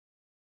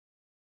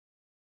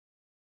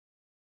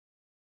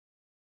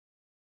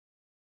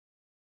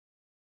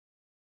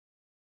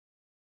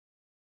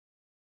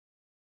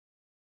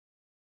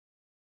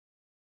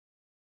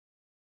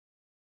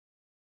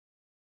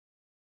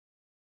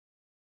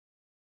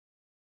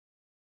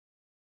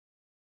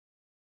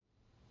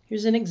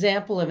Here's an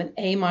example of an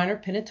A minor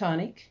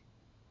pentatonic,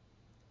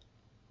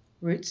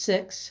 root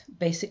 6,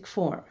 basic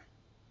form.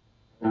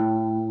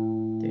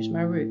 There's my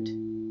root.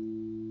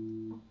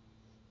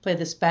 Play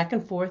this back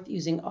and forth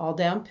using all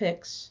down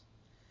picks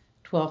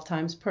 12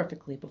 times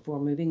perfectly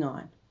before moving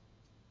on.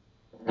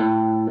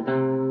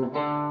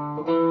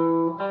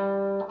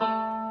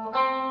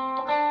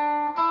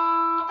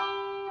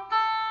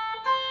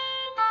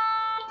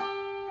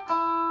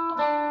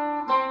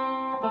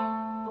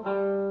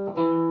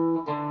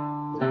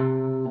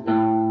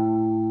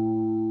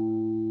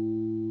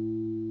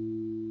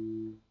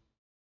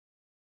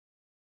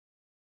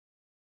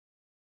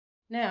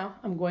 Now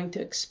I'm going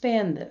to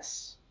expand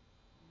this.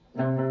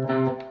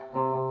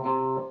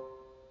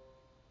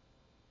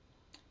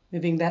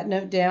 Moving that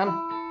note down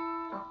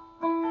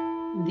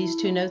and these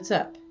two notes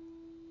up.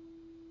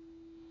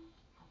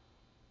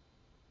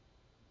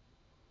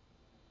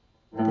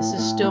 This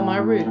is still my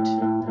root.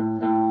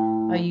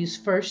 I use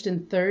first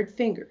and third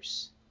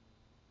fingers.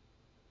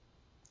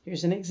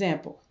 Here's an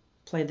example.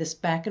 Play this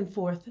back and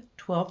forth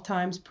 12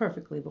 times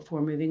perfectly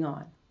before moving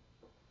on.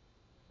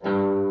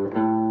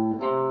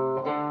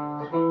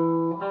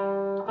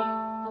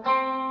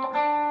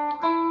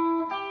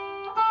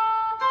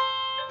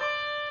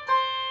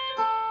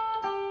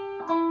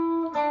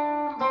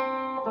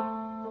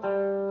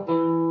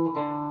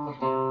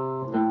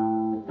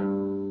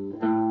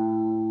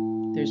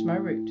 There's my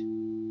root.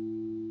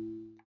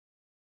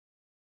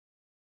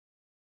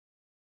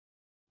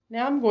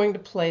 Now I'm going to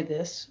play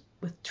this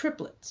with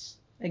triplets.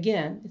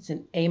 Again, it's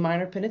an A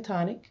minor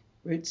pentatonic,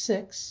 root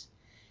 6,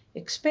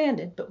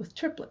 expanded but with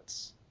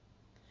triplets.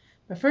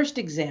 My first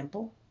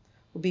example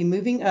will be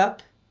moving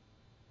up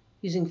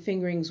using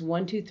fingerings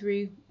 1, 2,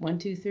 3, 1,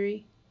 2,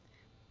 3.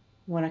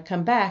 When I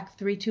come back,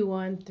 3, 2,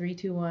 1, 3,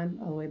 2, 1,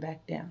 all the way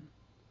back down.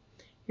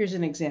 Here's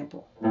an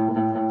example.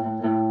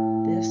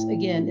 This,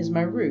 again, is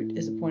my root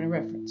as a point of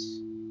reference.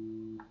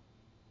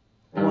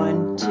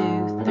 1, 2, 3,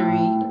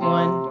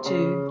 1,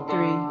 2,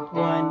 3,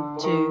 1,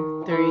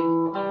 2, 3.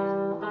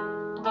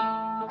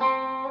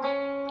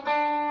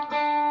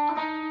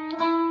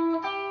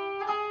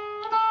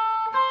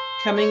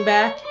 Coming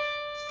back,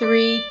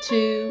 3,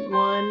 2,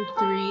 1,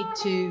 3,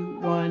 2,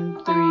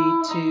 1,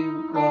 3,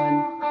 2,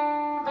 1.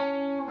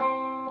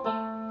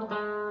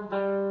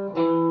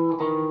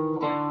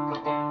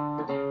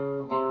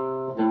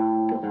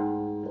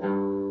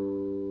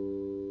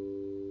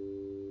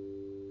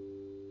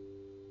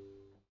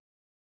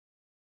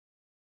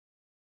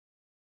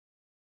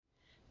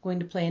 Going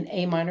to play an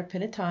A minor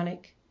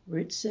pentatonic,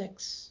 root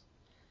 6,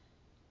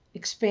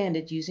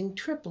 expanded using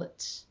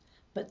triplets.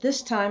 But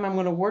this time I'm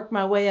going to work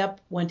my way up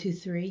 1, 2,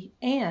 3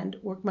 and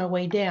work my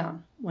way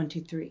down 1,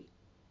 2, 3.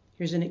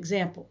 Here's an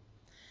example.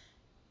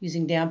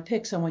 Using down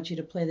picks, I want you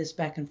to play this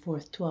back and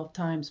forth 12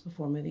 times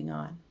before moving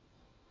on.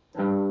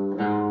 1,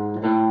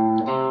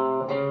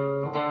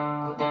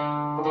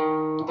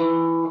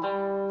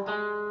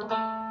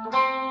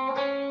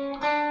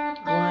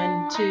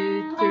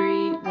 2,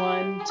 3,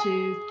 1,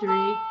 2,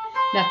 3.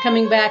 Now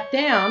coming back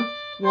down,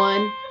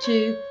 1,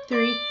 2,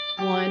 3,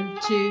 1,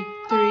 2,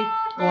 3,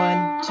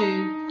 1,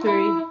 2,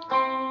 3.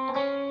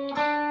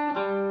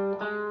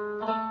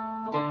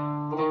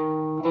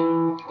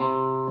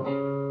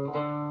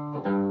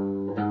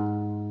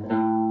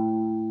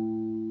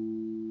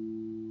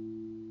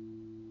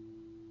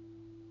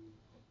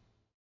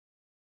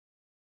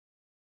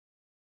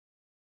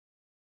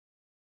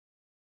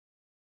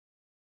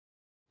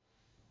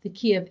 The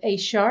key of A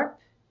sharp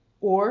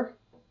or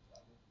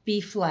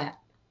B flat.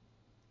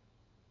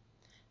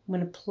 I'm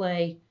going to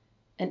play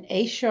an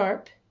A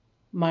sharp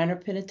minor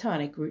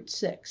pentatonic, root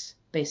 6,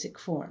 basic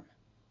form. I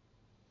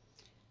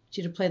want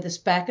you to play this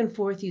back and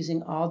forth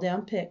using all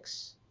down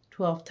picks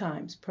 12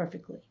 times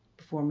perfectly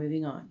before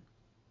moving on.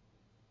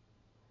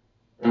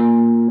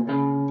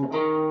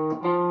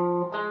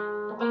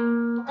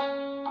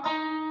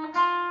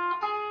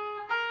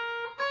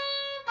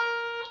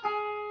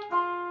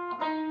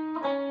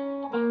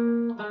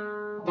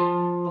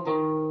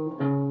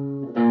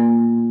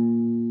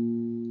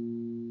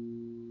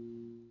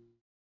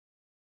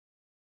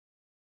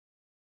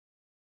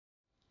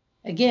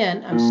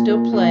 Again, I'm still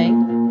playing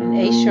an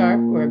A sharp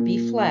or a B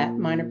flat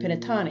minor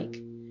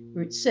pentatonic,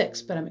 root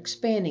 6, but I'm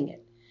expanding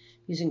it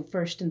using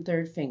first and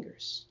third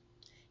fingers.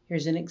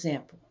 Here's an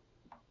example.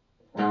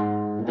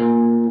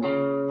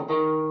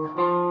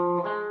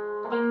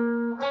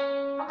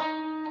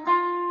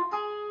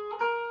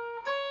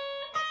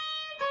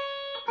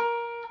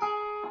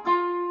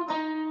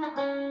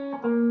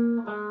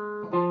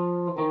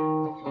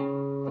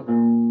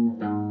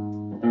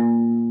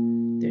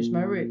 There's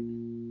my root.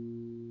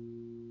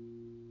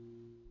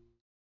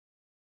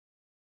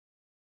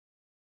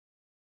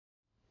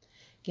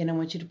 Again, I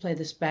want you to play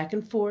this back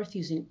and forth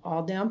using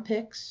all down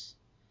picks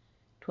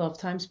 12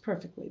 times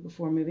perfectly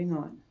before moving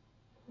on.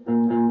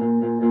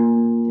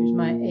 There's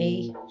my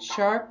A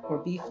sharp or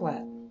B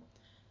flat.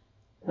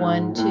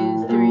 1,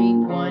 2, 3,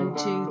 1,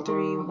 2,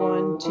 3,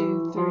 1,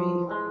 2,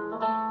 3.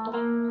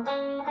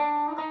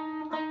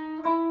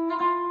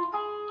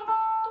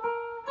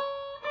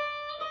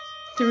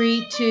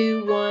 3,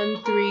 2,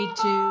 1, 3,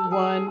 2,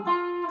 1.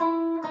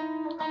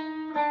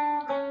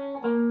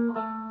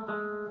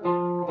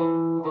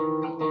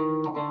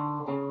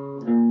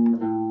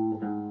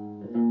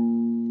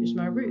 There's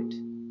my root.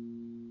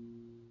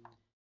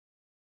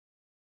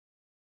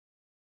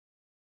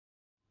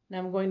 Now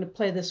I'm going to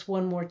play this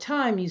one more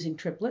time using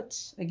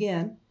triplets.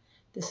 Again,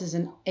 this is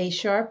an A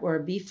sharp or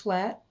a B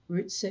flat,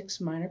 root 6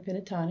 minor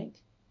pentatonic,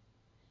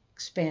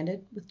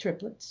 expanded with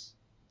triplets.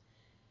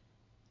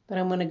 But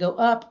I'm going to go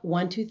up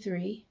 1, 2,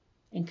 3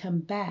 and come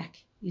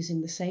back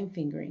using the same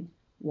fingering,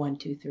 1,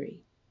 2,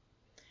 3.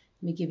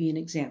 Let me give you an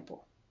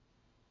example.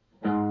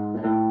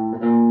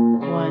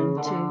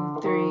 1, 2,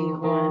 3,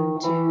 1,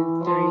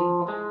 2, 3.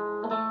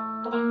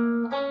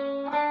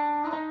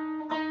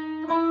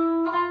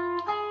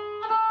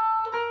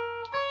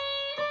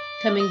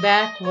 Coming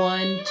back,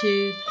 1,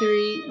 2,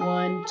 3,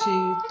 1,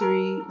 2,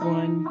 3,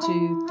 1,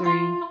 2,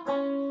 3.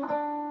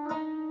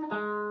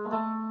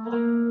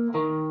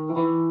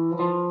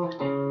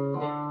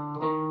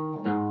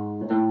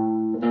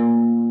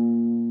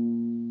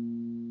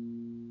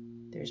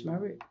 There's my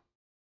root.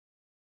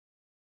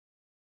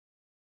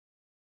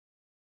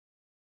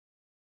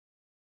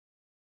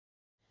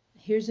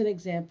 Here's an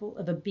example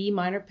of a B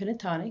minor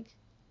pentatonic,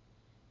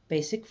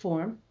 basic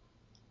form,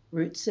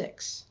 root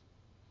 6.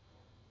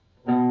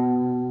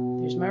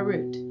 There's my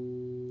root.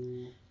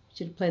 I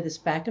should play this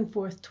back and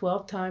forth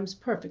 12 times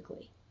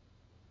perfectly,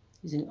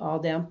 using all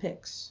down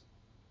picks.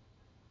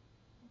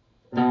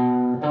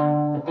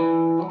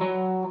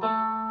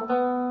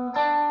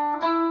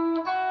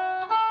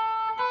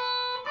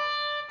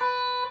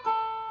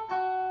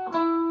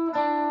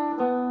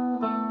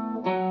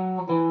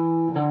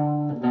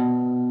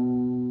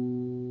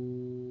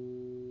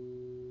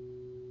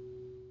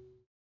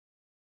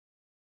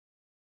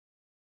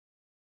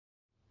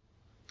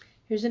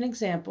 Here's an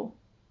example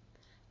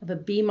of a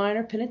B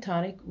minor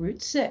pentatonic,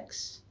 root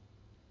 6,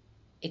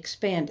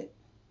 expanded.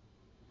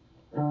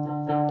 I'm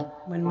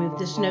going to move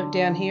this note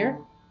down here,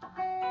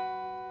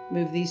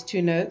 move these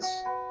two notes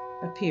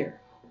up here.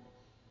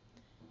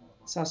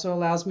 This also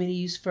allows me to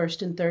use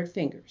first and third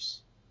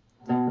fingers.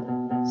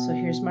 So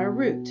here's my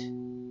root.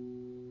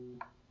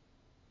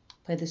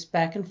 Play this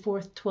back and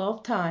forth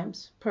 12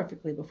 times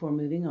perfectly before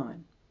moving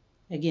on.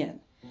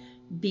 Again,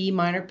 B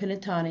minor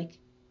pentatonic,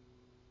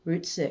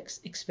 root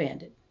 6,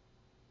 expanded.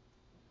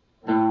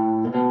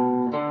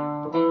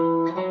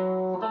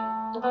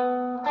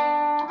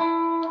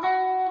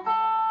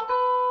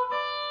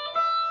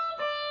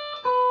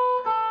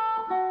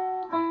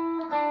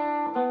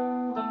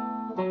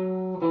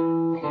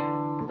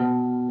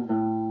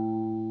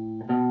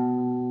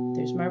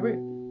 There's my root.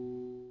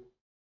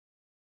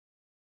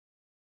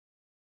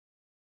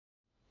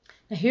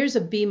 Now here's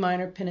a B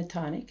minor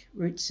pentatonic,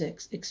 root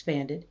 6,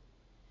 expanded,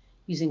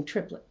 using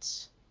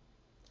triplets.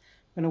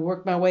 I'm going to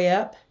work my way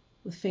up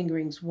with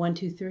fingerings 1,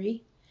 2,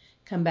 3,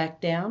 come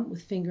back down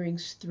with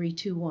fingerings 3,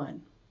 2,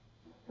 1.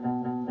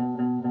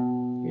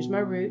 Here's my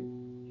root.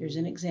 Here's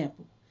an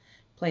example.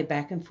 Play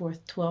back and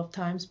forth 12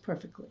 times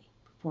perfectly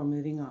before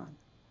moving on.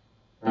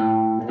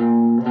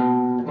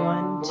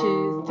 1,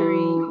 2, 3,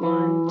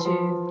 1,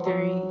 2,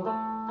 3.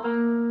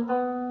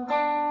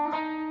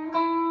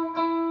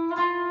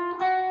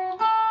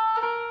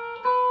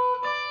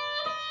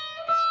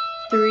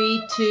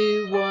 Three,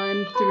 2,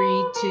 1,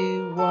 3,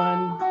 2,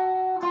 1.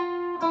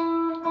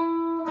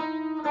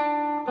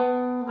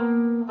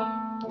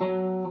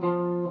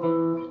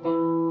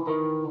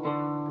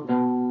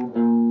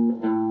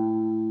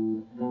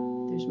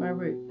 There's my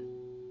root.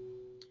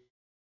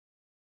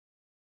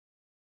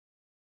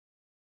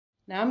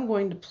 Now I'm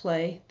going to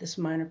play this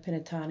minor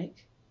pentatonic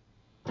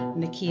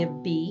in the key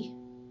of B,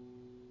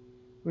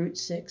 root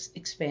 6,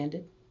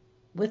 expanded,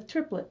 with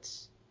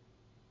triplets,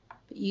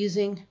 but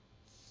using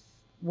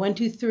 1,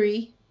 2,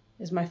 3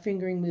 as my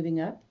fingering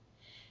moving up,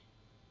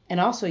 and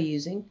also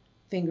using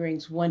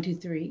fingerings 1, 2,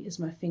 3 as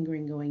my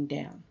fingering going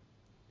down.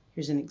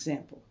 Here's an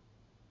example.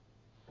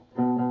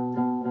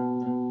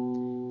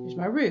 Here's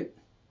my root.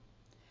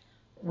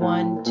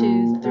 1,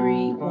 2,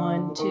 3,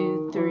 1,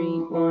 2, 3,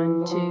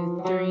 1,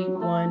 2, 3,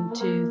 1,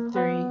 2,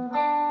 3.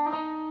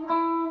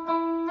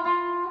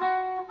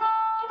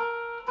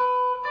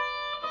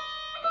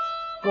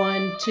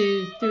 One,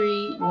 2,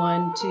 3,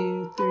 1,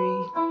 2,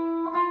 3.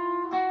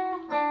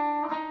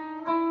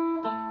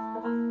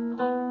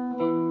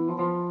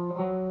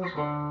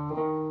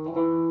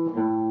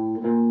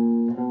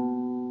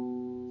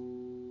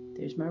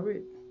 There's my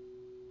root.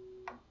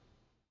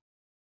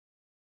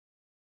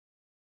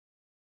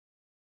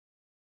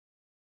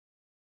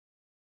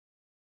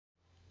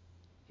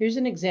 Here's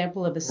an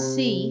example of a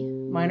C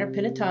minor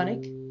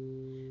pentatonic,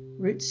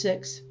 root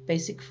 6,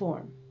 basic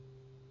form.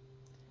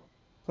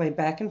 Play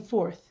back and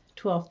forth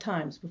 12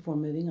 times before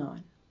moving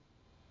on.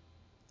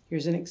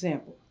 Here's an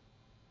example,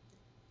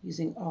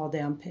 using all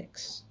down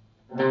picks.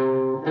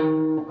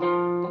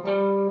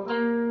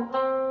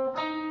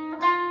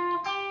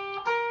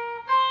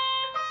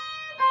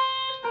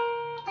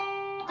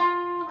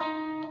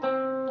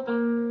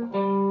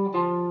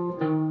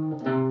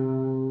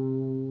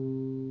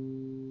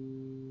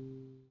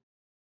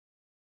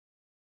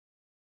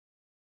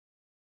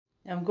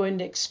 I'm going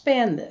to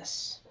expand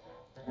this.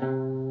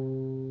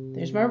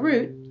 There's my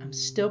root. I'm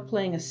still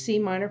playing a C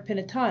minor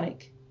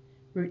pentatonic,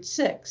 root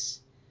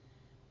 6,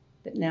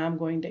 but now I'm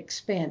going to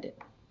expand it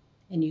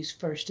and use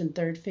first and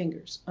third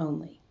fingers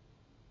only.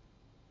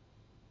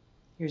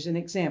 Here's an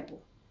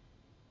example.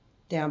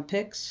 Down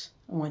picks,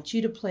 I want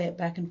you to play it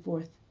back and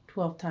forth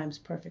 12 times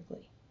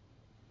perfectly.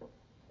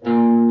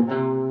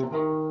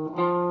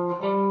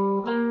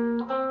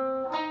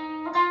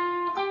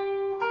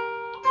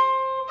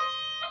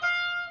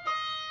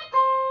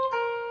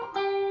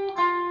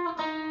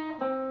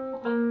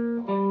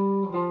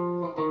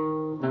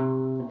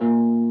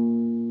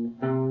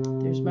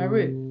 There's my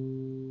root.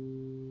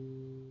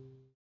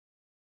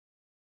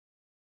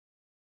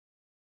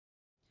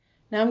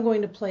 Now I'm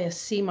going to play a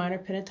C minor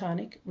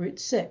pentatonic, root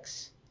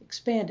 6,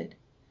 expanded,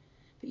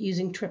 but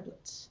using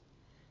triplets.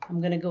 I'm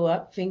going to go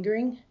up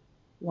fingering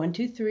 1,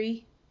 2,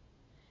 3,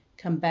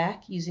 come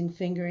back using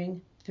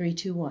fingering 3,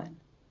 2, 1.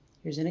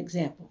 Here's an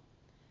example.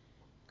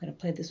 I'm going to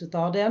play this with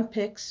all down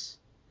picks.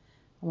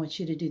 I want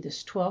you to do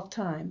this 12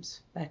 times,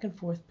 back and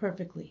forth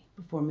perfectly,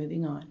 before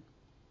moving on.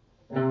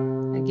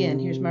 Again,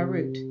 here's my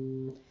root.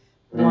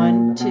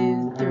 1,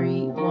 2,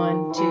 3,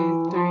 1,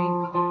 2, 3.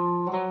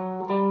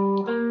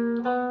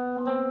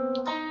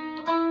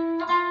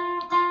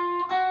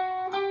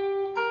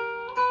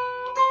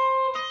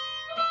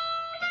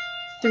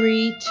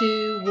 3,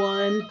 2,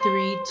 1,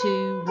 3,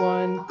 2,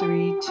 1,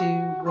 3, 2,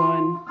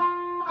 1.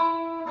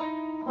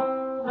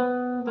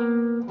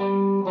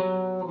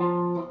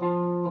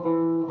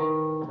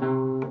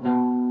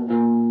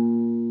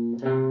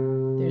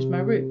 There's my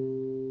root.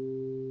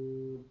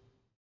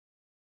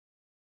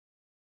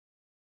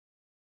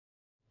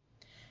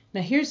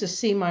 Now here's a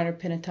C minor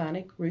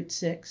pentatonic, root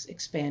 6,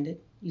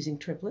 expanded, using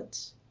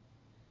triplets.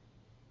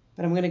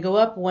 But I'm going to go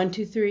up 1,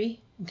 2,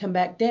 3, and come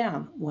back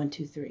down 1,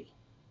 2, 3.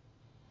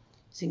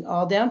 Using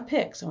all down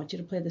picks, I want you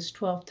to play this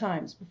 12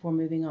 times before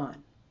moving on.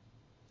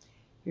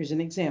 Here's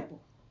an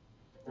example.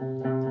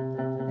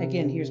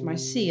 Again, here's my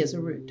C as a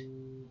root.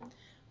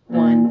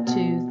 1,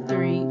 2,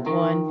 3,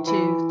 1,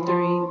 2,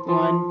 3,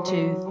 1,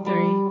 2,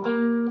 3.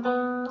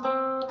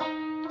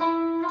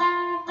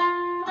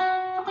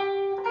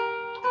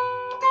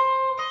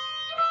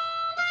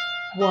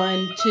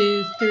 1,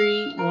 2,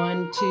 3,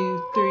 1,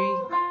 2, 3.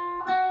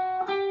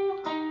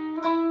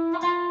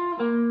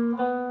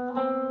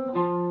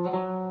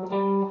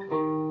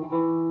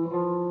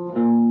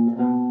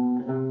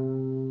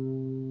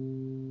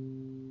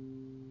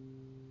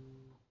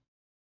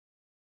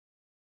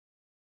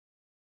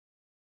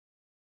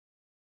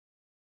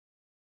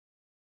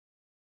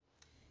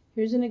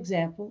 Here's an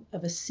example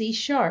of a C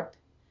sharp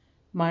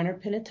minor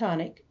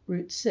pentatonic,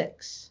 root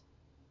 6,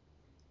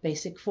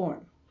 basic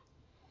form.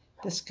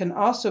 This can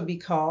also be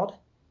called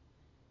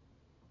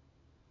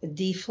a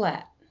D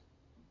flat.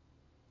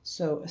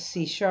 So a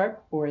C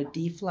sharp or a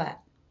D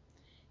flat.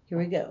 Here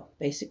we go,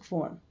 basic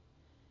form.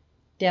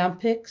 Down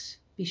picks,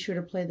 be sure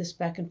to play this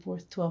back and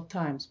forth 12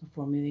 times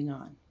before moving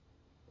on.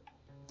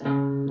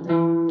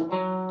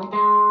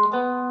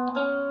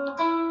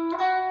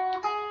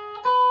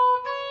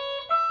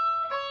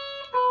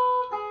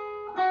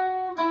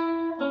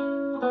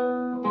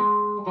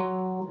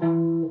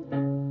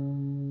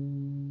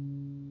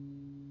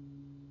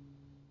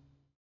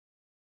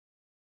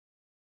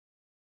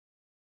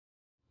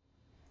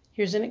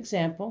 Here's an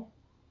example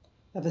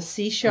of a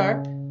C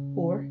sharp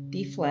or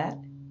D flat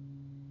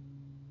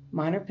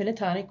minor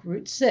pentatonic,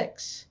 root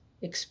 6,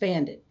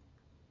 expanded,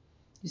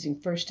 using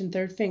first and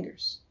third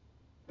fingers.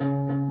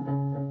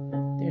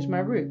 There's my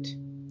root.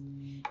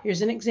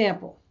 Here's an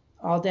example.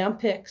 All down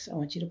picks, I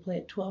want you to play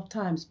it 12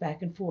 times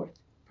back and forth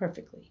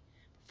perfectly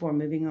before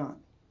moving on.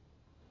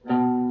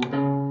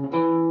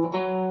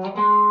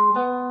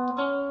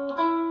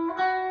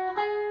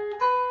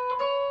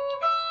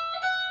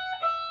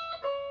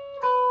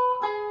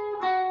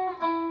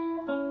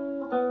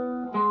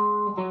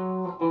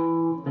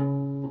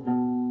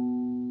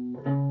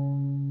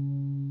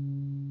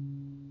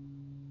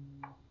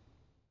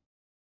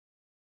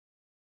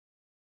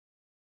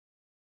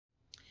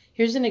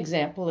 Here's an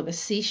example of a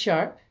C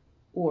sharp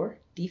or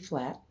D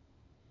flat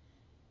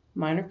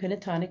minor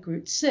pentatonic,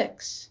 root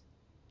 6,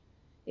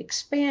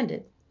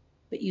 expanded,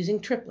 but using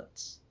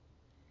triplets.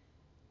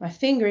 My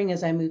fingering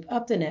as I move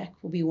up the neck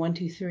will be 1,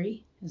 2,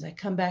 3. As I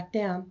come back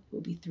down, it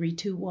will be 3,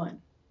 2,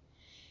 1.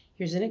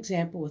 Here's an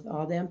example with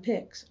all down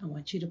picks. I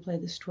want you to play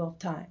this 12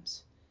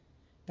 times,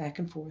 back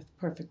and forth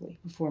perfectly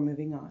before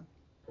moving on.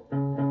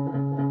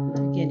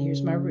 Again,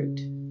 here's my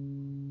root.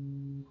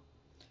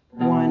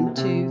 1,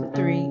 2,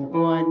 3,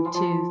 1,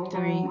 2,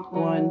 3,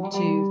 1,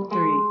 2,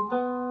 3.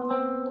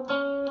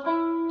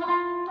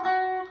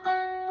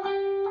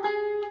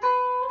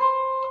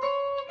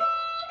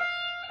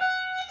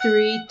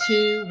 3,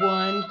 2,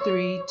 1,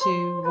 3,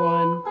 2,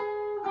 1.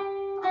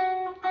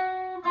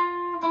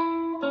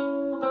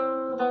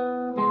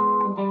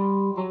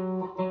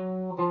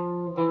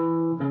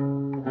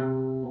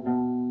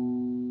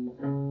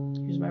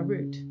 Here's my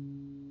root.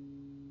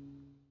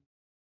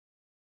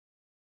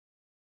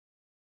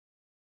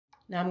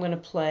 Now I'm going to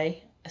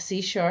play a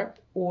C sharp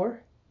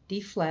or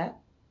D flat,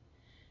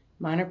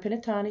 minor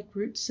pentatonic,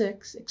 root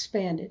 6,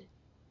 expanded,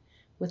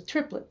 with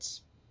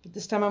triplets. But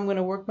this time I'm going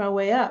to work my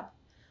way up,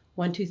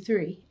 1, 2,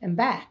 3, and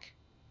back,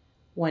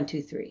 1,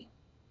 2, 3.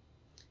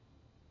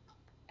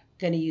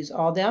 Going to use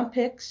all down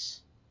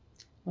picks.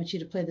 I want you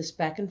to play this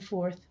back and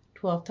forth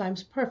 12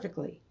 times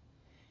perfectly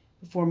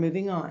before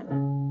moving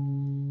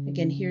on.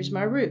 Again, here's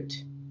my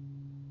root.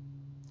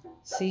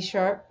 C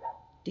sharp,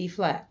 D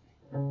flat.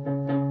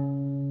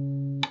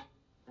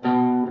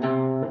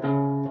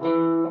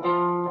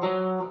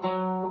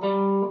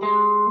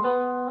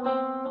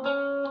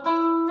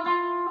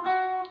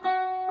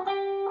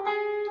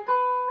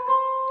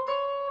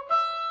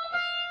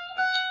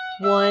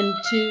 One,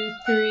 two,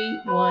 three,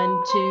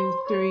 1, 2,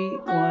 3,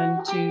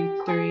 1,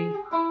 2, 3.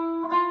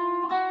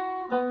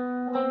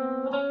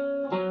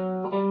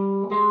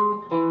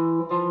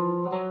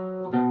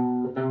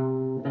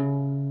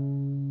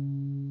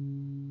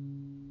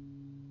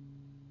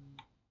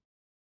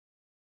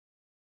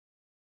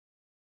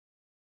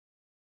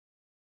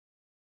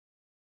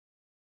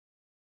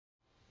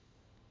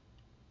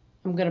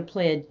 I'm going to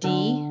play a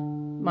D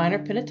minor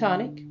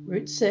pentatonic,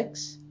 root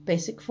 6,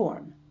 basic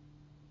form.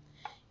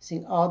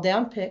 Using all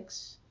down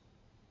picks.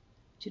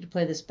 I want you to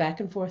play this back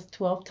and forth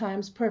 12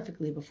 times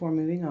perfectly before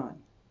moving on.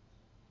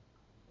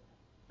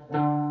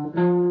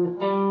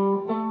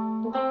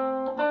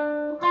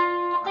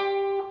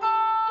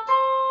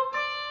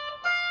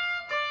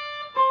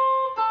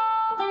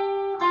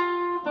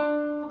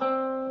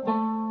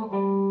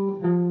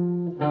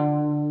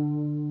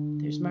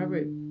 There's my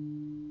root.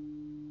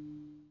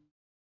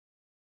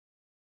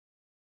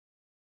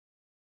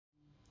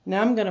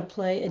 Now I'm going to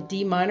play a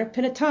D minor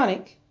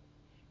pentatonic,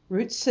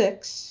 root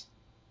 6,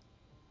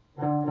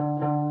 but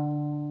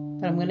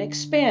I'm going to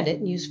expand it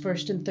and use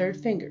first and third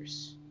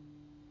fingers.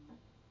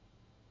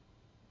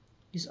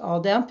 Use all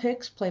down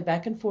picks, play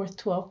back and forth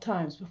 12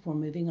 times before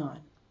moving on.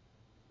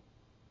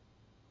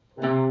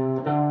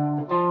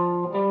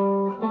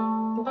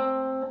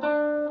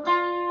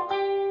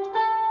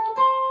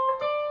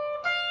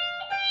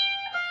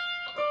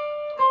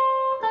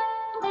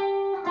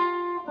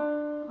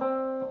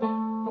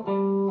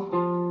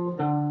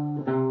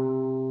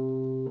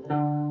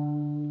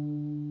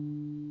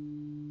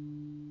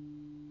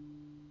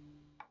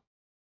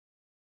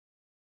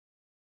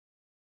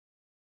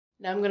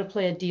 Now I'm going to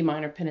play a D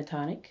minor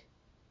pentatonic,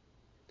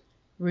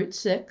 root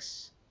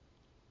 6,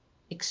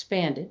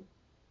 expanded,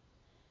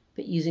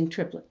 but using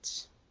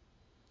triplets.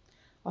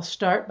 I'll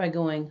start by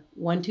going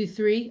 1, 2,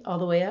 3 all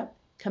the way up,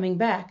 coming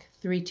back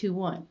 3, 2,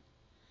 1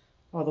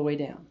 all the way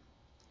down.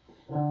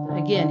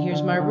 Again,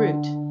 here's my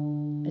root,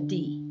 a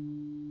D.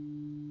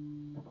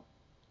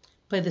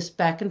 Play this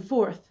back and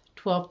forth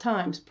 12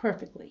 times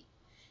perfectly,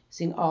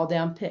 using all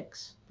down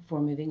picks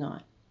before moving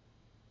on.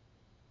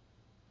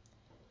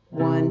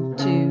 1,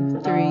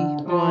 2, 3,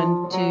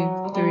 1, 2,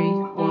 3,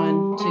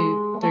 1,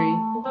 2, 3.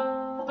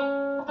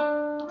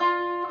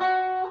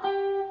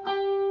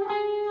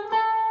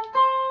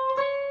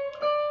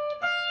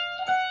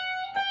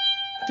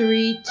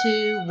 Three,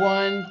 2,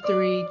 1,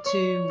 3,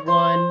 2,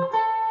 1.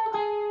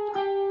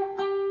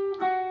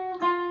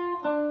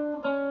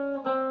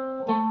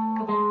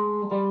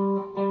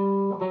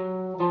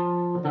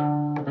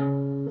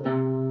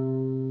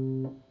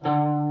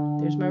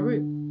 There's my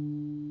root.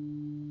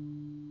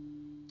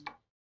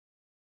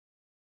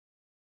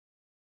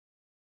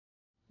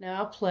 Now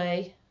I'll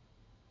play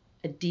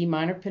a D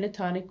minor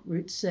pentatonic,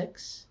 root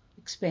 6,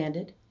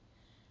 expanded,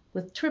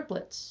 with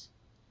triplets.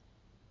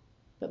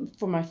 But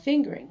for my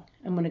fingering,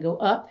 I'm going to go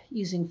up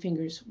using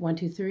fingers 1,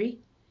 2, 3,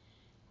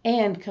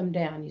 and come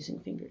down using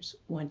fingers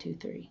 1, 2,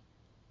 3.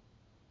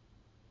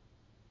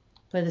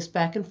 Play this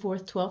back and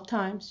forth 12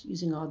 times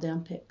using all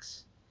down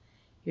picks.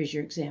 Here's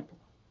your example.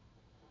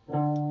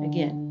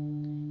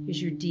 Again, here's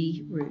your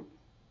D root.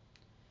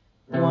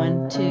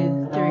 1, 2,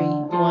 3,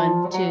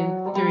 1,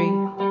 2,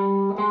 3.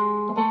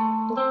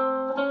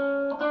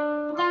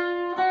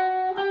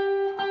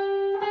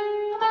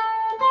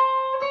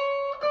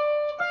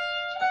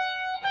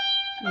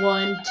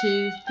 One,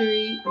 2,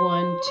 3,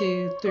 1,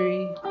 2,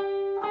 3.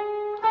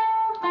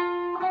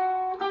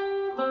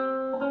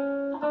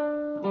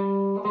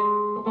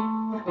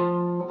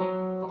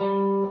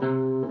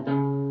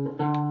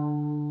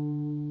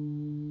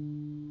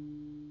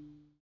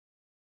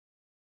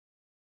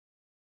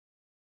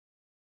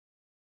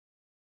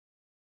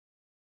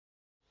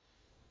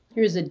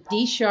 Here's a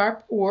D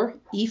sharp or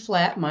E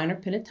flat minor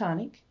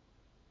pentatonic,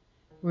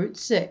 root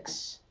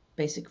 6,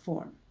 basic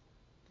form.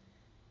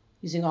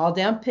 Using all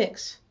down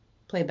picks,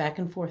 play back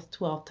and forth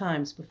 12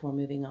 times before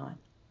moving on.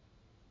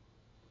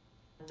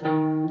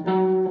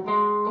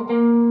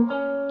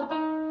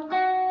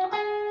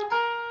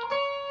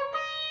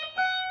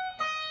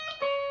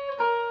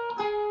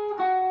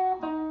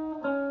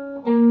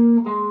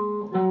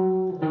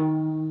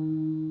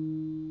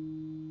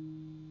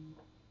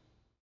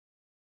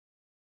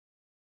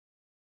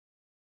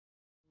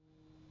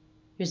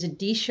 Here's a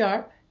D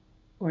sharp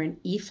or an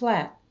E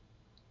flat,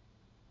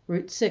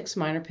 root 6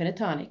 minor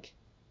pentatonic,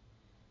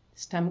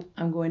 This time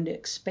I'm going to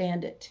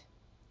expand it.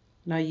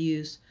 And I'll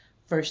use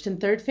first and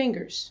third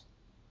fingers.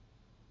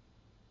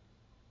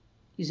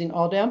 Using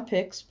all down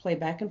picks, play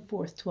back and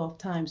forth 12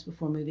 times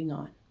before moving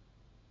on.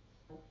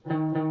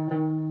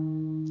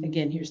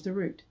 Again, here's the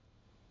root.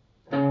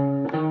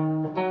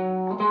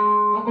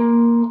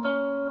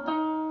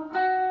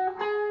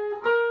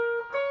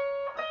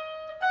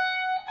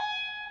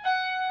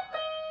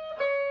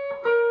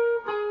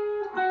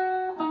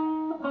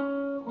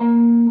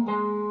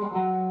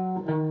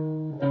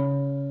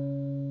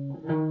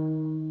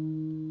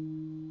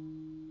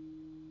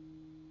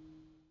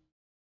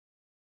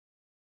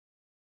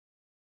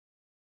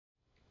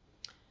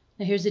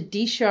 Now here's a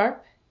D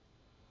sharp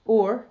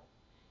or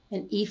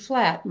an E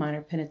flat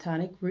minor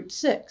pentatonic root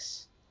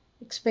 6,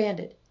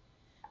 expanded,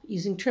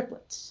 using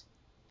triplets.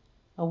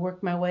 I'll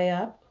work my way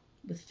up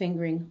with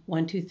fingering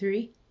 1, 2,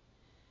 3.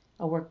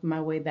 I'll work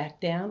my way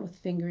back down with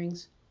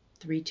fingerings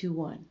 3, 2,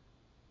 1.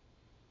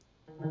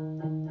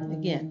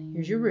 Again,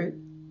 here's your root.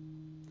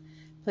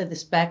 Play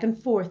this back and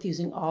forth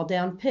using all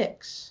down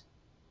picks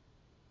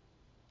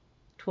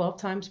 12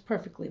 times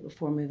perfectly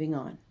before moving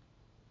on.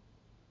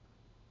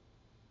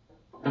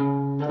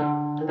 1,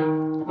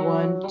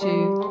 2, 3,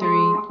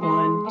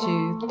 1,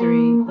 2,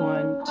 3,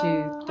 1,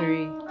 2,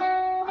 3.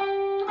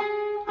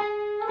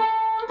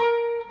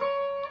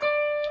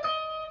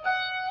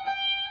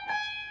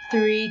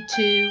 Three,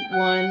 2,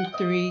 1,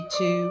 3,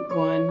 2,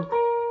 1.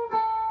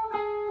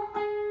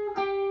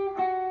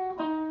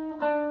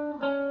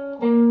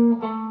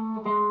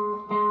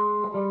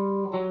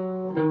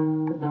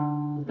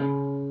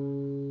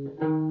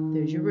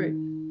 There's your root.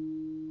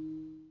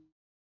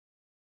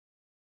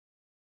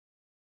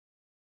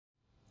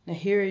 Now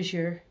here is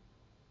your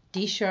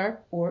D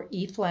sharp or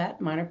E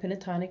flat minor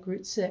pentatonic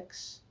root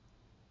 6,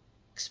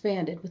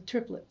 expanded with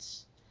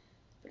triplets.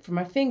 But for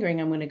my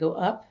fingering, I'm going to go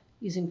up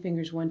using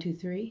fingers 1, 2,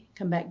 3,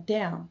 come back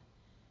down,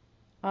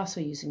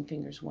 also using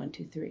fingers 1,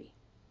 2, 3.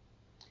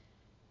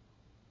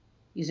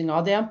 Using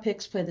all down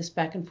picks, play this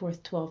back and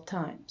forth 12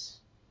 times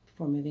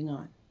before moving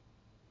on.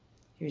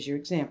 Here's your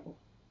example.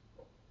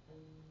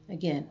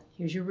 Again,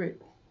 here's your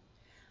root.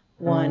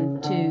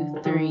 1,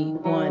 2, 3,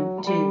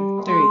 1,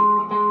 2, 3.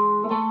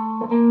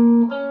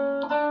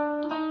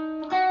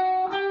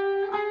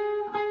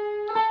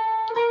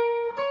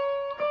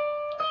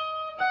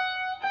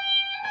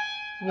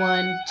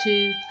 One,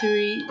 2,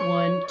 3,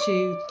 1,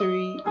 2,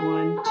 3,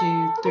 1,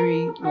 2,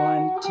 3,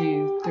 1,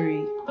 2,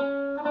 3.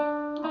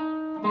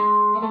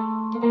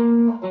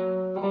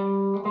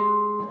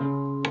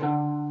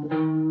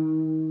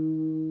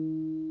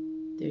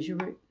 There's your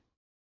root.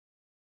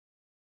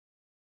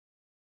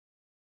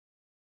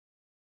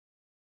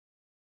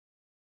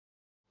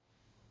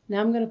 Now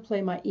I'm going to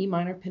play my E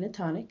minor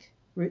pentatonic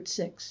root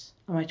 6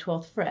 on my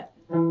 12th fret.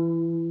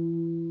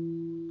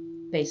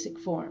 Basic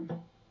form.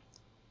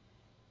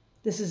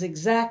 This is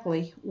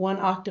exactly 1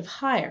 octave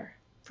higher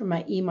from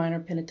my E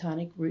minor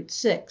pentatonic root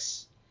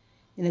 6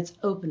 in its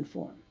open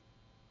form.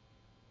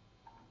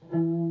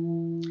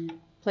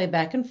 Play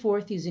back and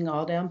forth using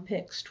all down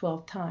picks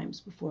 12 times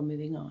before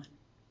moving on.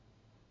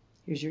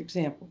 Here's your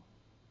example.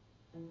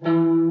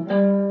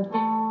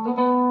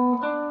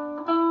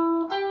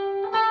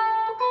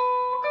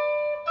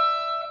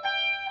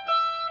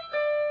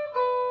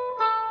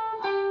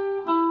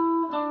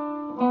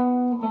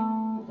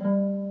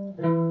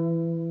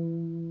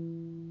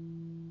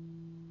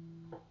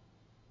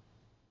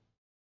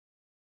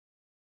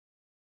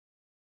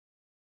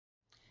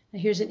 Now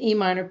here's an E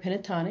minor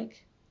pentatonic,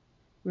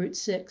 root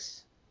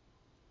 6,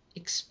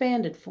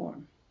 expanded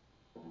form.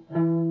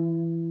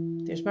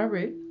 There's my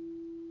root.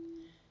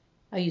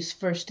 I use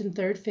first and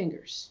third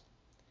fingers.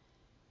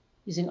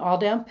 Using all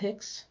down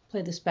picks,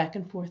 play this back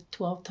and forth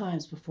 12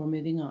 times before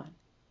moving on.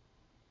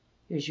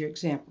 Here's your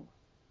example.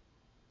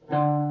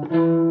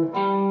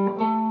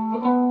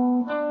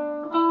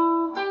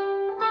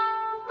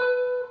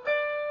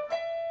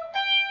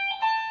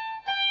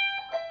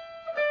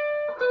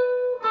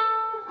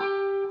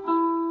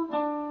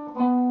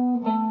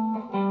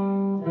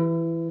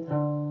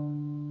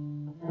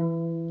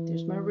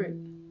 There's my root.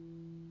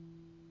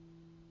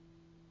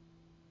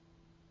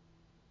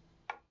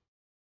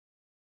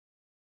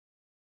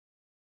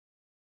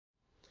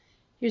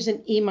 Here's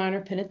an E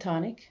minor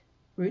pentatonic,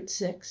 root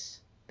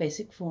 6,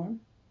 basic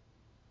form,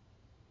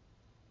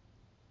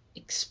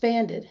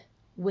 expanded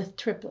with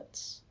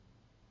triplets.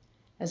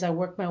 As I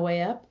work my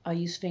way up, I'll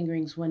use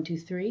fingerings 1, 2,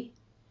 3.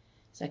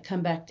 As I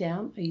come back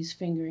down, I use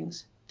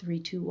fingerings 3,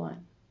 2,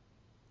 1.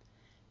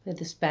 Play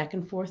this back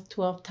and forth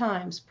 12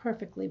 times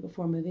perfectly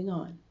before moving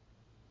on.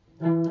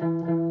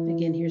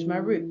 Again, here's my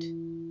root.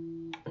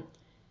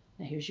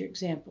 Now here's your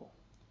example.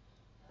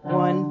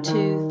 1,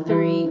 2,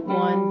 3,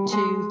 1,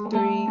 2,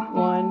 3,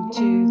 1,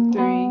 2,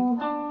 3.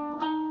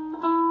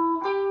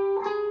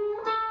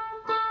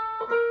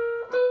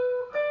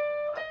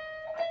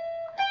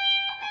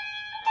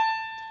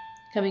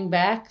 Coming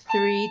back,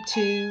 3,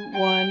 2,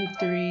 1,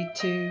 3,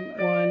 2,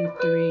 1,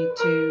 3,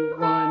 2,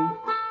 1.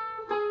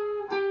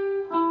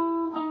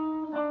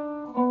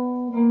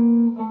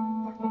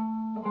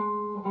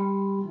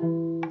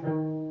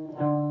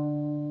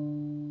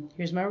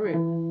 here's my root.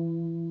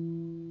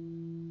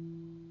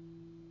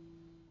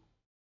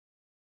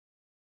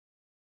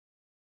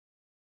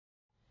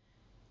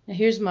 Now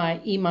here's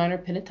my E minor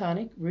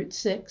pentatonic, root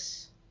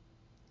 6,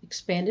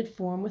 expanded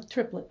form with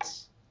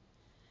triplets.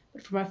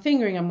 But for my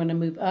fingering, I'm going to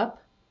move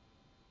up,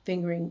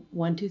 fingering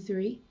 1, 2,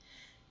 3,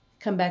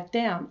 come back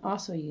down,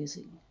 also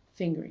using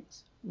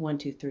fingerings 1,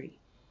 2, 3.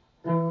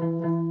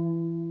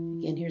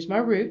 Again, here's my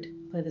root.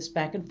 Play this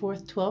back and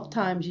forth 12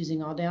 times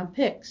using all down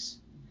picks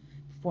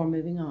before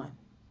moving on.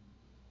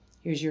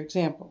 Here's your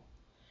example.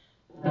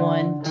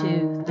 1,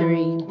 2,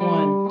 3,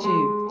 1,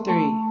 2,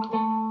 3.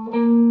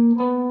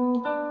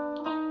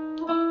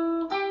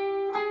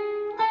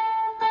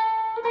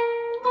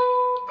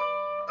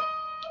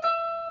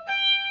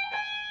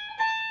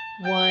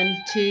 One,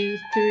 two,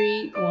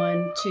 three,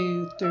 1,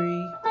 2,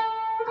 3.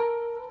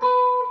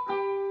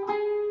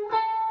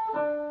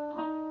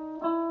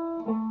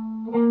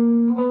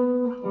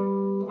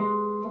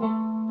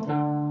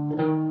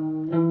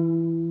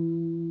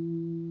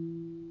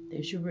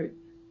 There's your root.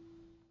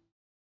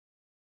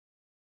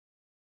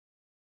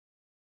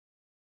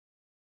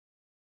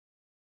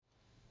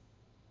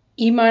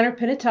 E minor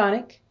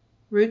pentatonic,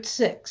 root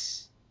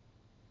 6,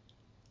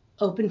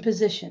 open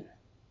position.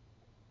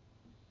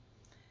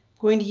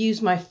 I'm going to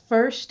use my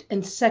first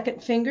and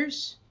second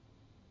fingers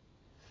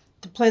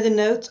to play the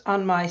notes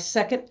on my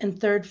second and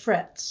third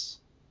frets.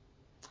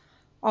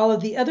 All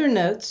of the other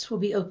notes will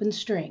be open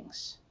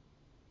strings.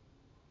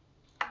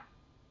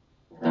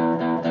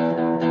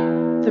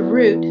 The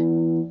root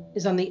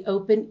is on the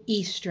open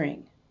E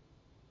string.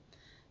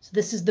 So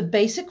this is the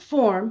basic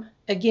form,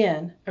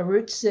 again, a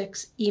root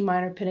 6 E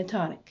minor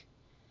pentatonic.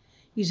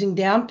 Using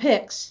down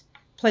picks,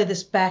 play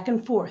this back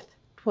and forth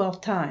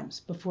 12 times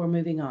before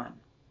moving on.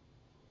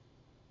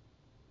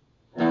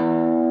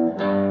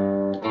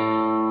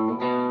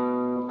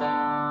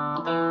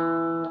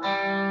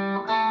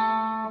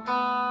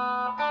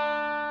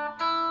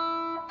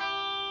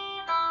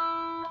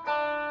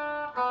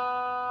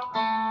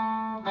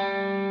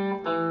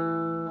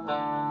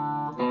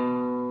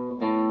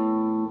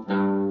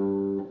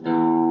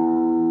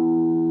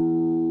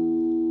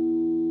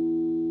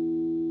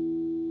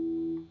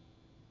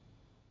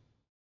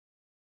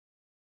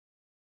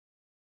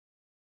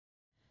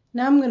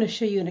 Now I'm going to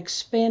show you an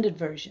expanded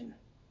version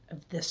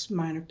of this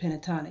minor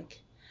pentatonic.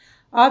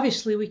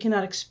 Obviously we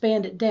cannot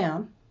expand it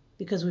down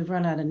because we've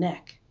run out of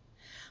neck,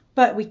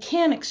 but we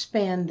can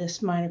expand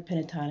this minor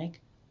pentatonic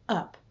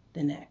up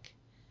the neck.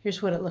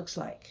 Here's what it looks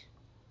like.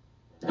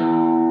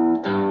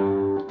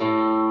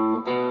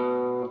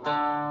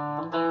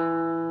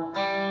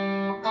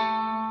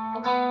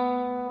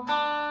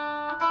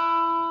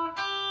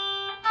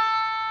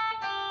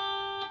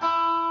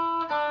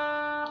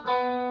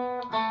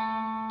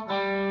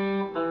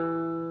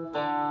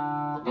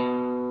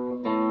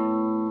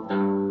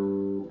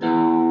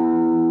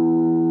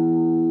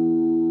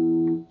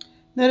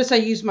 Notice I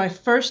use my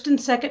first and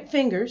second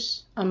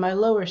fingers on my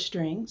lower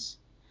strings,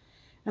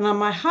 and on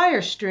my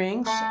higher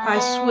strings I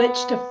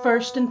switch to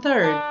first and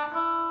third.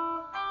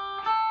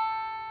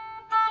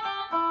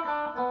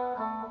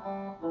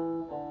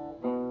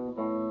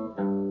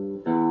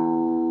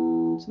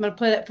 So I'm going to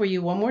play that for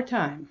you one more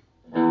time.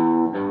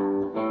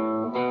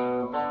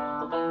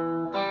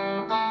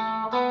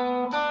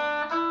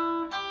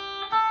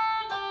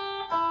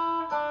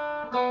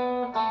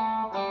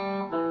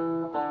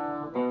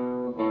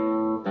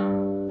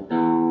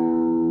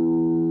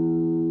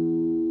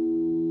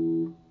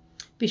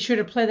 Be sure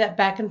to play that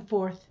back and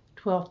forth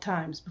 12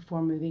 times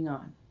before moving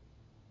on.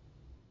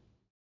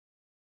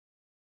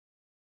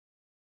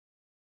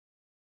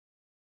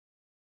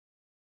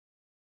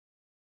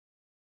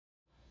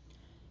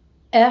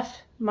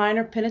 F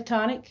minor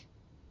pentatonic,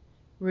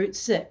 root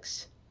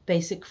 6,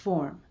 basic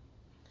form,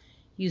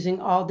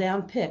 using all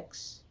down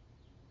picks.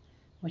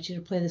 I want you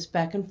to play this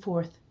back and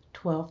forth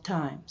 12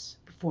 times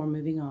before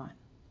moving on.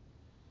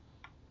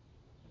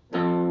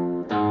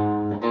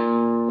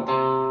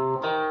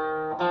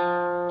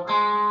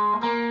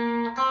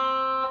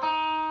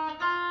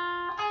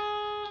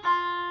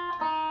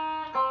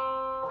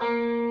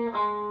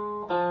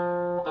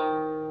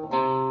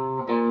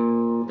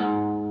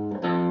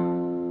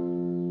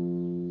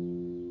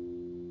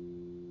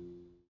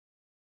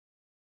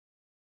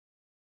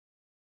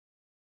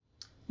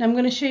 Now I'm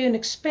going to show you an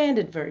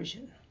expanded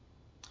version.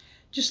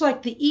 Just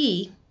like the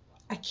E,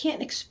 I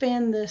can't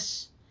expand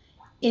this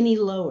any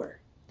lower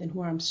than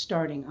where I'm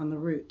starting on the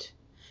root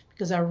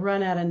because I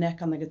run out of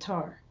neck on the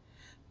guitar.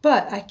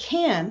 But I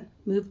can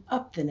move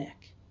up the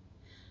neck.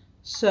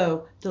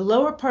 So the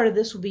lower part of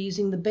this will be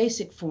using the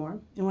basic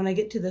form, and when I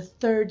get to the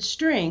third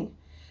string,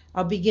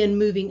 I'll begin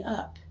moving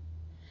up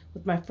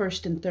with my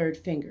first and third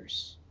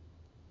fingers.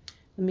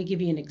 Let me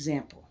give you an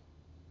example.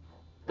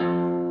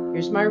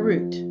 Here's my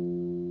root.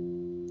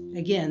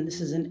 Again,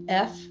 this is an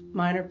F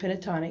minor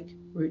pentatonic,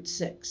 root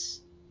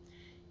 6,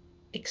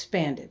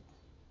 expanded.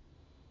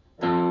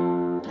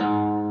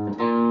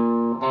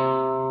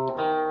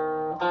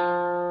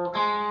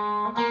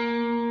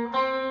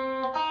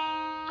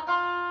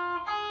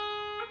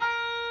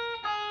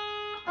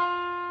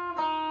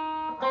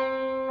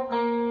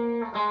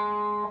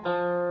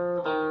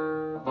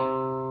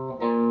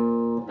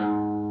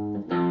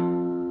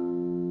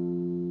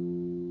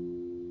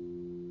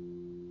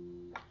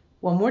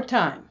 One more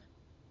time,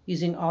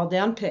 using all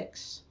down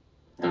picks.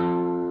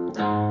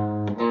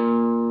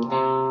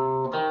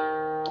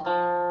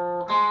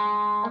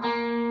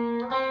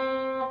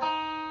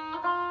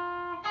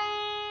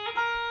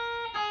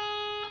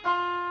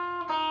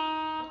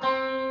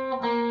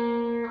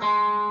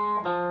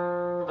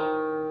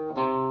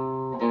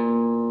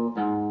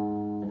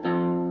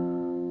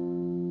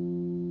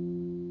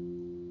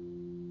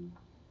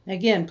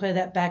 Again, play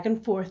that back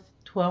and forth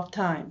 12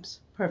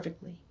 times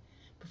perfectly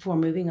before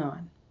moving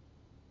on.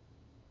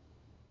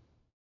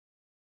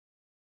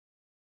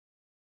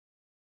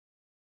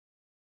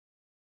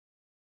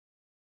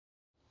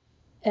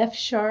 F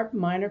sharp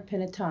minor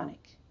pentatonic,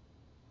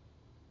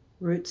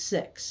 root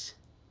 6,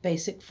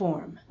 basic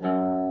form.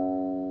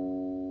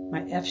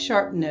 My F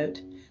sharp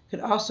note could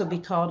also be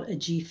called a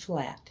G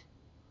flat.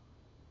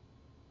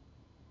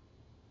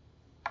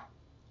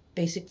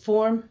 Basic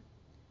form,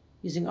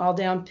 using all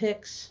down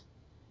picks.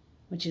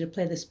 I want you to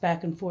play this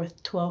back and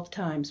forth 12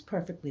 times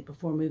perfectly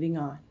before moving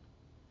on.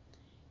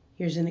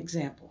 Here's an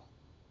example.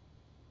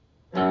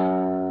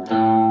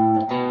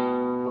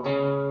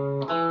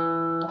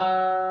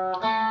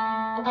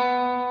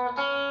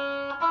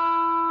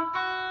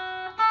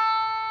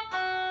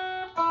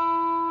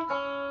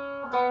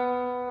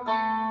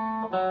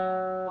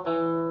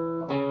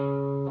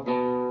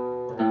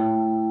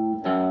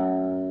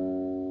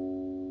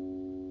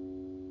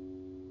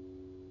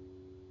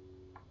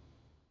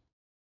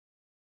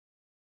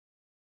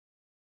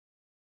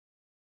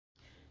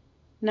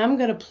 Now I'm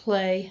going to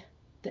play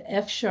the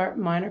F sharp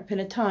minor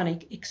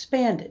pentatonic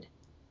expanded.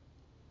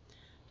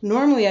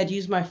 Normally I'd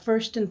use my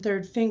first and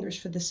third fingers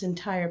for this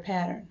entire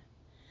pattern,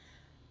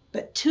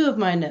 but two of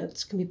my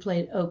notes can be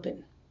played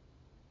open.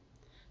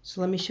 So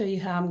let me show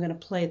you how I'm going to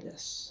play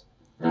this.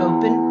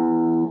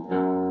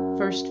 Open,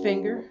 first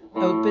finger,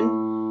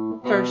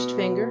 open, first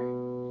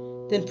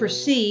finger, then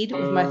proceed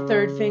with my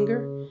third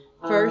finger,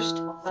 first,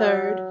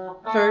 third,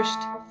 first,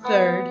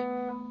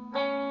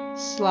 third,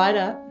 slide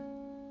up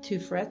 2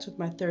 frets with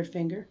my third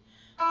finger,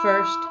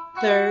 first,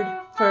 third,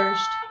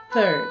 first,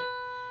 third,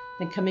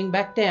 then coming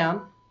back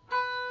down,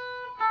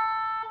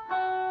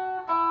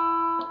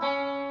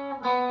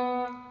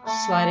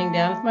 sliding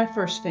down with my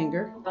first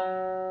finger,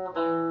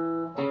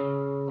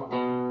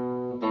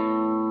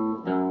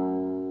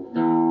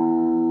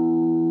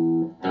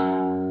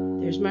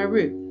 there's my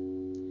root.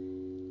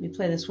 Let me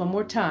play this one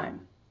more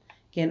time.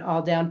 Again,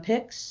 all down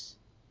picks.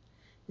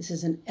 This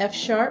is an F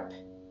sharp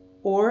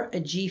or a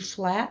G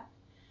flat,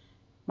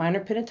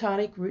 minor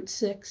pentatonic, root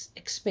 6,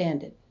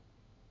 expanded.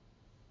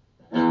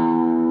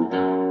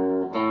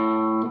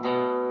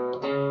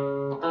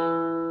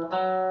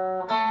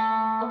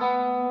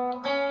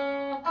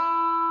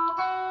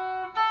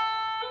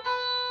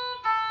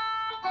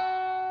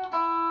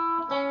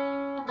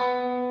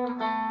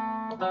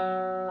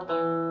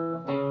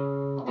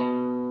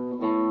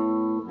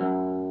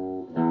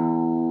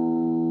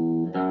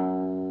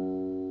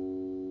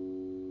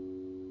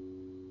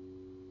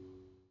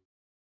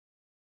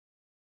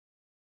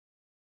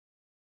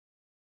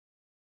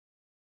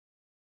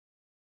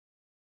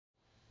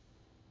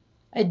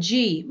 A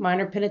G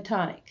minor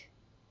pentatonic,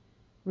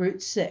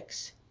 root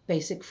 6,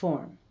 basic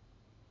form.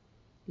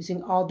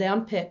 Using all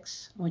down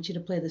picks, I want you to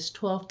play this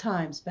 12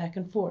 times back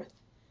and forth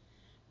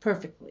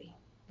perfectly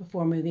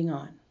before moving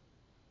on.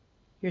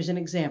 Here's an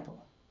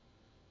example.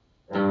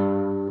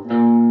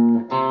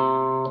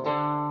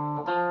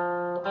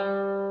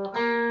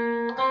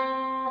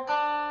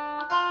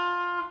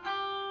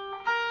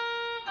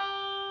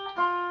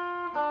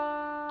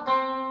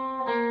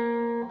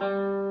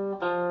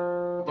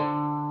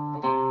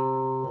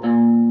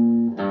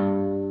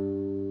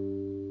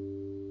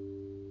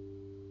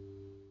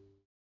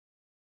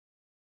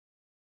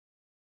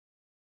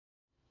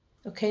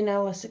 Okay,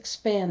 now let's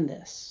expand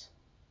this.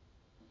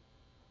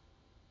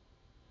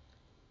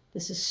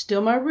 This is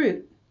still my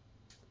root,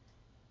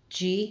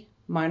 G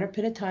minor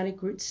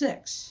pentatonic, root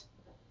 6.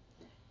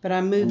 But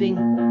I'm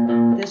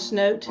moving this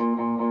note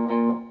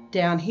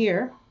down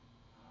here.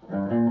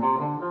 I'm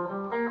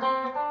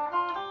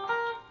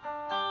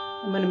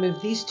going to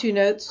move these two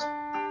notes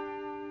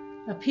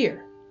up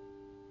here.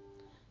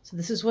 So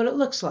this is what it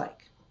looks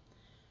like.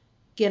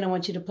 Again, I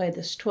want you to play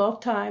this 12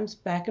 times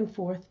back and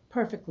forth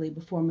perfectly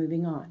before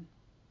moving on.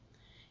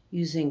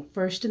 Using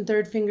first and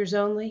third fingers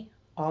only,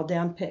 all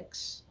down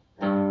picks.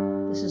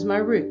 This is my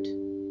root.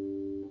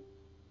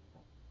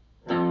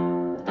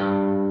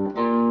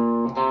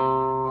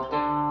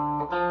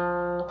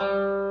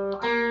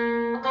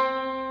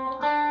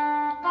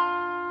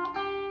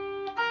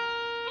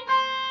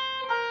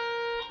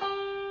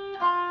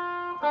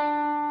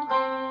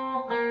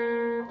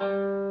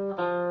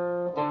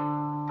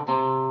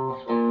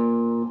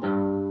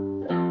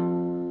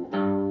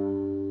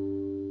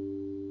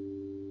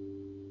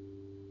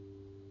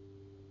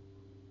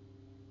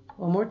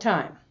 One more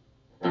time.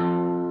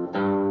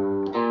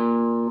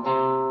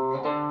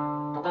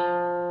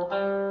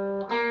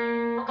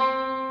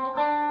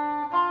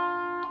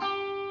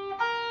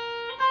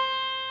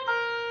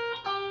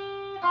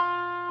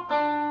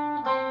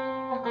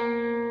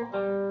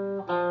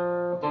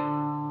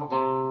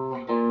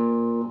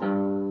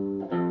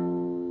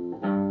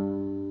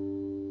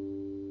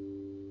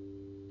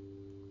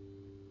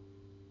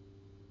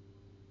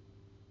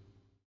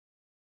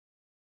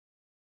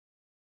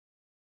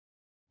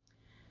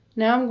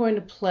 Now I'm going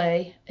to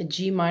play a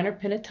G minor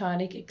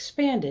pentatonic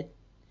expanded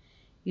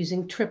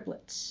using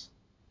triplets.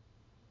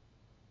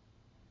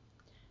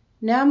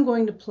 Now I'm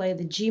going to play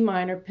the G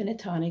minor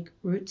pentatonic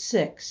root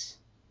 6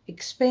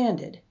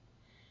 expanded,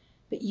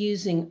 but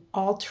using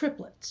all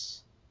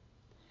triplets.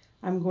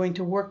 I'm going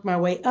to work my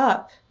way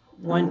up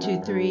 1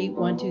 2 3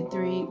 1 2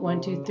 3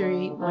 1 2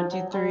 3 1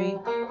 2 3,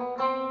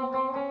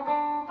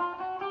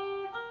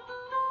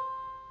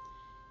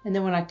 and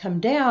then when I come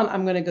down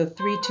I'm going to go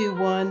 3 2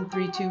 1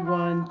 3 2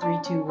 1 3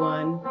 2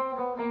 1.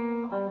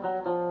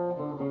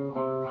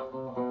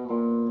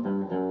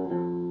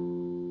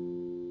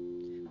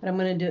 But I'm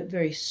going to do it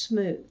very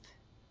smooth.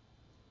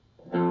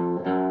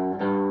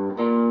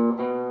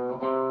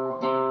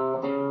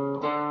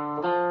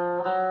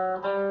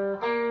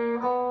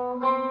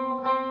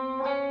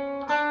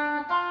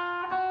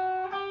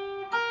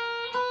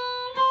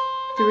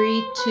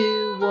 Three,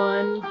 two,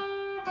 one.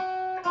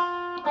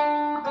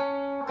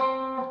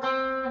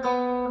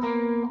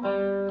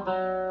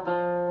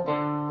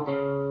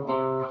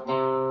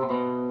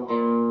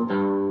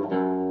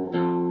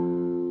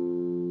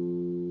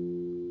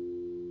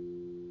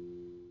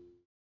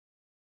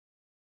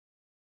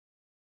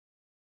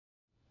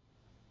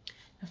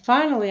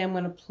 Finally, I'm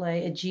going to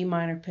play a G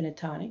minor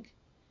pentatonic,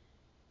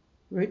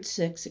 root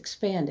 6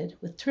 expanded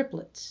with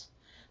triplets.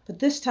 But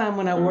this time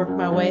when I work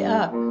my way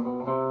up,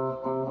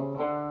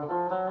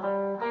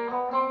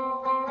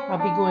 I'll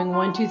be going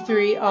 1 2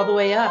 3 all the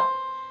way up.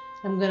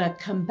 I'm going to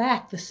come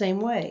back the same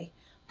way.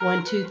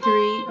 1 2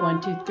 3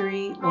 1 2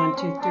 3 1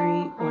 2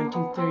 3 1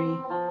 2 3.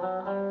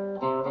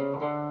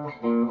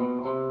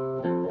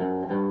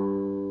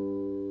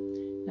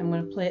 I'm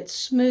going to play it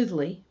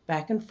smoothly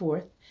back and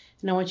forth,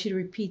 and I want you to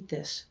repeat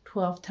this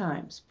 12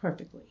 times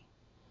perfectly.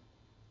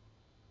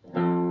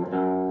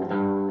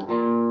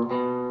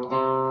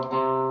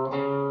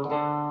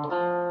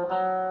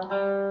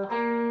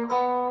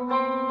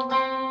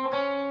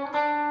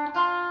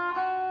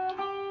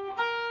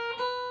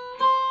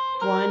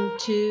 One,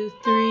 two,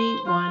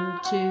 three, 1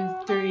 2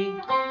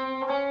 3.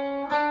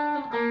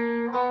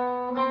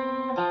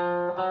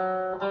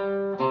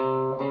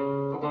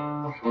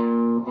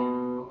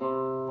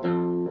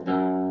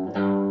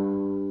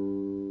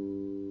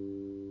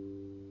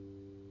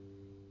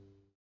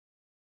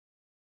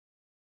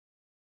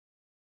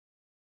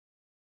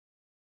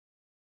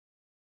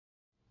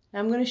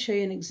 I'm going to show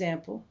you an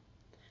example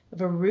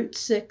of a root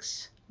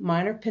 6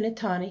 minor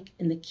pentatonic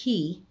in the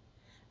key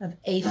of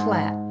A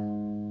flat.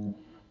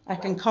 I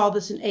can call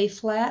this an A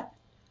flat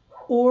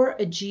or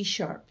a G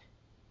sharp.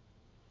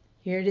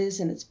 Here it is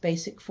in its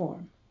basic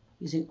form,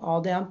 using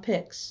all down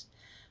picks.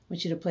 I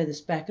want you to play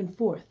this back and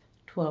forth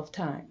 12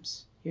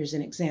 times. Here's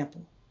an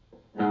example.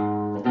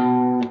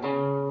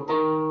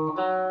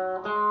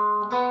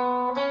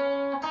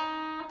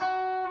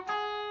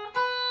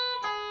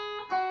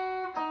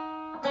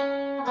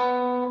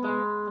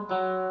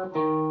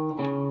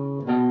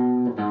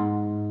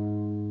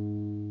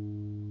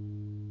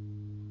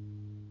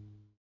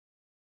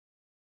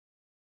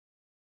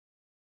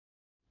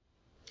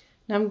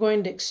 Now I'm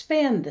going to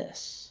expand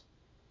this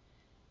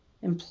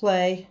and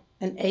play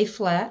an A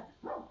flat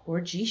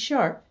or G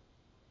sharp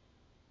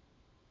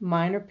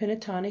minor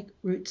pentatonic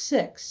root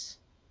 6,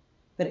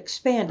 but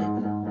expanded.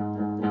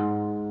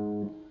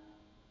 I'm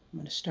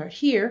going to start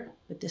here,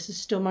 but this is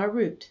still my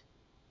root,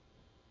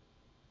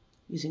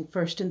 using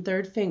first and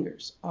third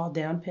fingers, all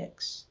down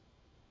picks.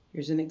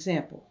 Here's an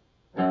example.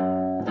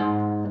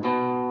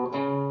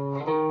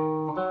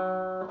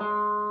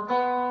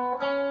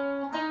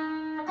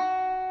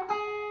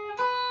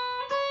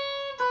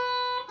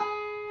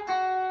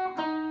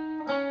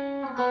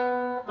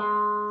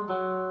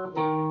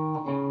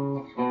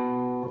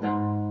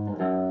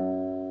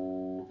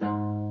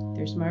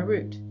 There's my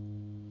root.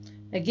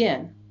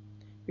 Again,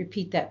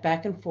 repeat that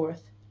back and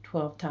forth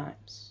 12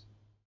 times.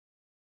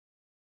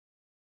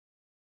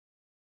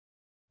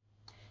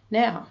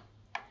 Now,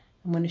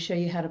 I'm going to show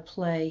you how to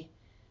play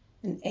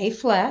an A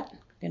flat. I'm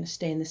going to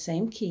stay in the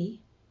same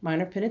key,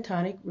 minor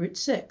pentatonic root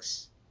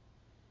 6.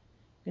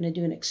 I'm going to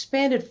do an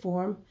expanded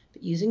form,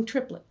 but using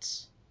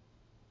triplets.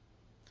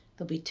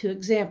 There'll be two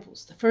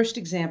examples. The first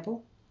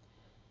example,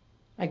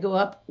 I go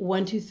up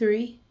 1 2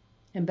 3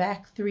 and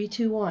back 3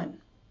 2 1.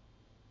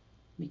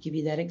 Let me give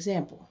you that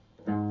example.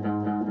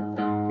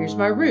 Here's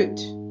my root.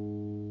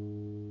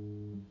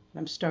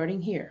 I'm starting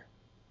here.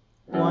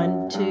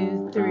 1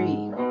 2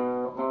 3.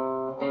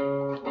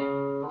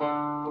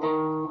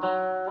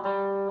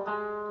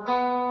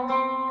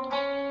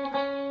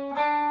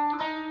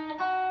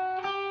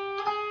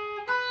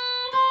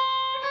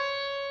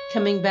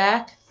 Coming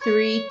back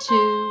 3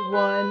 2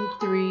 1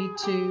 3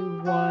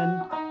 2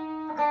 1.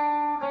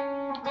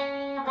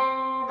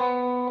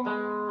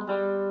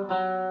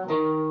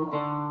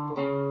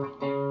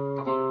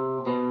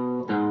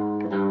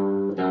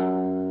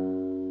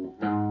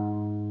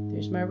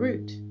 My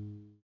root.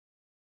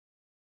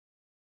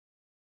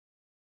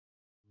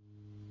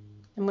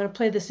 I'm going to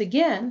play this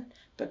again,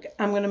 but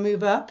I'm going to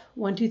move up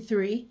 1 2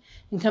 3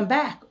 and come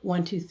back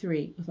 1 2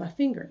 3 with my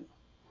fingering.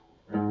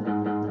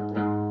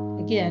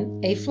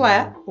 again, A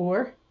flat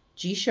or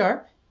G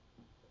sharp,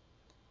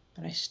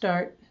 but I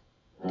start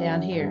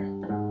down here.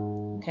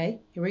 Okay,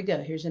 here we go.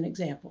 Here's an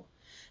example.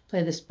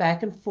 Play this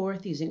back and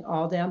forth using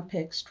all down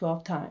picks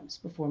 12 times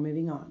before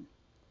moving on.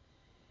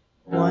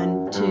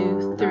 1,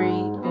 2, 3,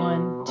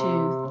 1,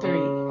 2, 3.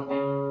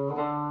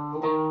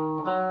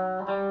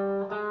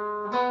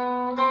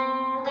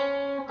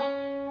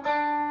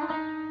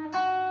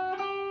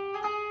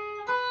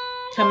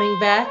 Coming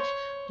back,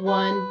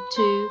 1,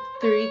 2,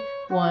 3,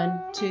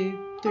 1,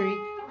 2, 3,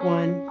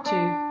 1,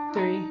 2,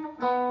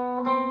 3.